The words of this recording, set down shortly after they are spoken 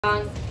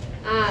song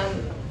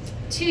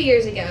 2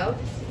 years ago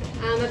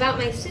about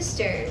my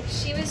sister.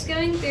 She was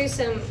going through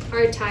some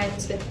hard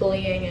times with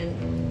bullying,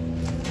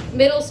 and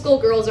middle school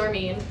girls are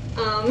mean.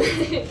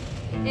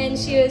 And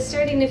she was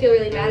starting to feel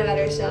really bad about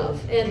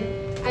herself.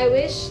 And I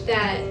wish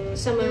that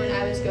someone, when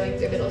I was going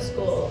through middle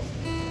school,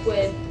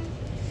 would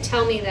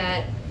tell me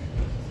that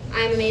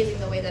I'm amazing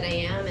the way that I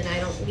am, and I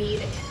don't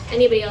need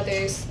anybody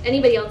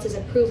else's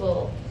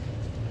approval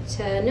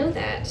to know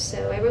that.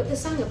 So I wrote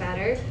this song about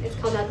her. It's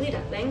called Ugly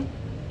Duckling,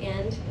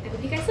 and I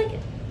hope you guys like it.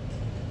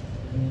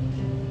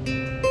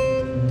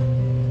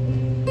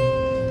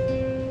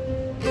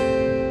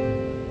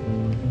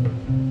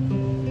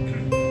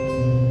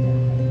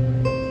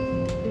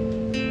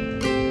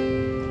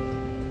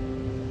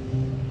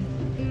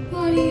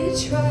 Why do you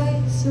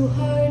try so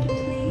hard to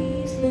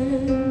please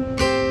them?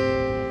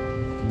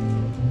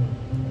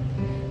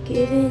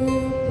 Giving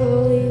up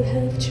all you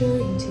have,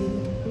 trying to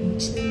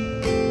reach them.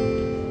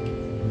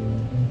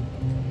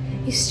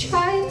 You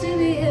strive to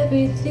be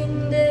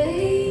everything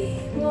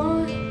they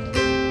want.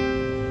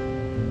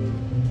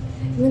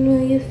 When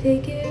will you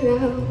figure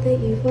out that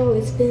you've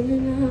always been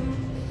enough?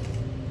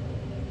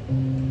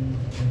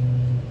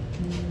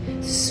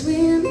 So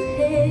swim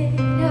ahead,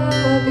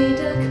 ugly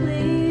duckling.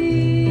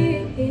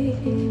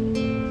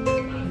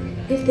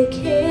 If they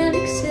can't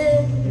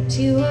accept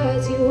you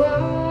as you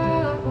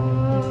are,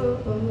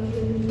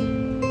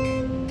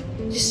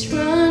 just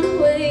run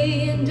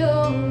away and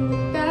don't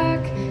look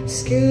back.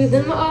 Screw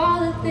them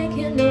all if they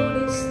can't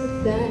notice the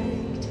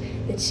fact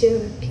that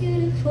you're a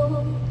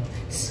beautiful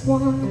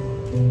swan.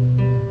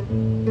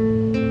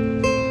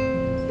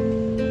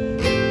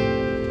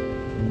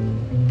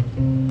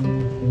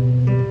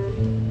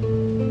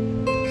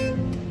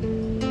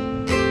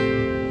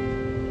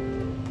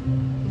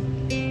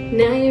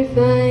 Now you're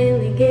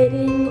finally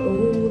getting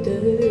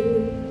older,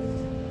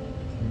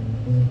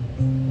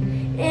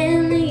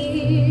 and the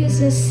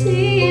years are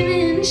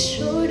seeming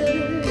shorter.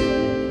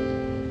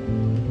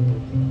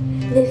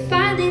 They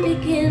finally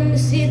begin to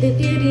see the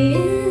beauty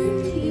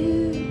in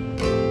you,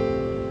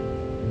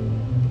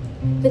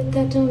 but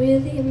that don't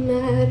really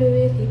matter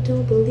if you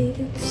don't believe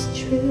it's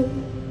true.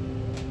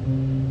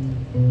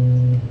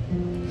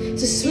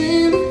 So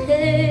swim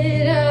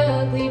ahead,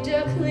 ugly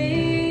duckling.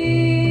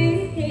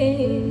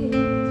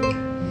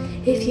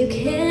 If you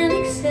can't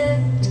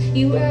accept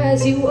you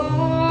as you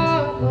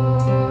are,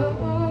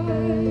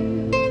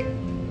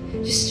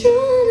 just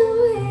run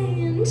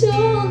away and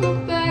don't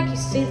look back. You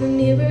say the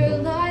mirror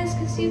lies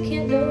 'cause you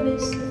can't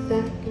notice the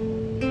fact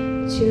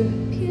that you're a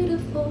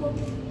beautiful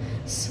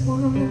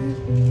swan.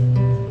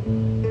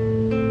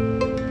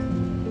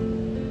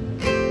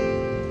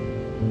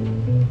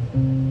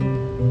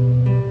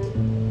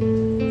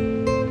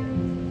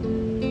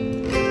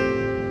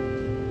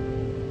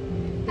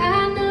 I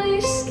know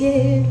you're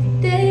scared,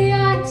 they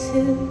are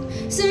too.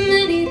 So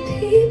many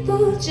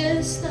people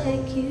just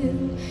like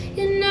you.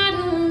 You're not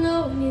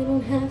alone, you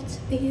don't have to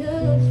be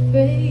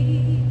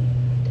afraid.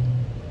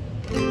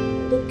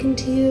 Look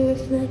into your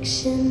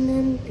reflection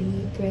and be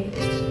brave.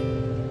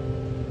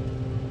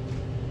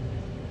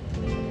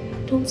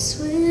 Don't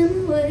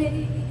swim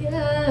away,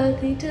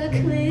 ugly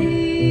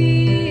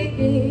duckling.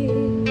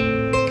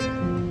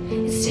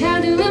 It's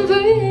time to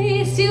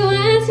embrace you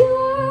as you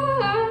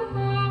are.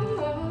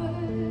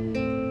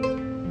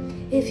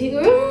 If you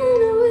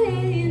run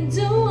away and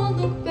don't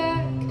look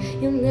back,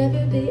 you'll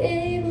never be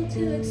able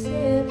to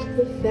accept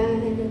the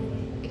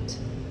fact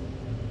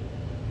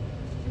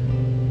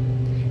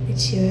that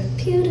you're a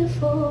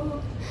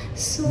beautiful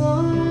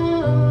swan.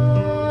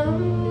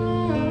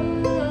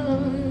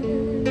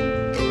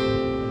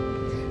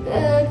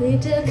 Ugly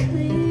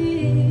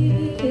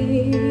duckling.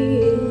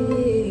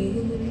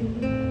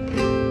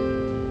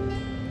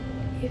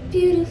 You're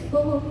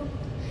beautiful,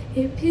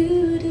 you're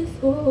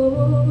beautiful.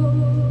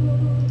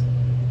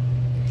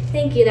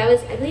 Thank you, that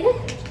was Ugly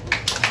Duckling.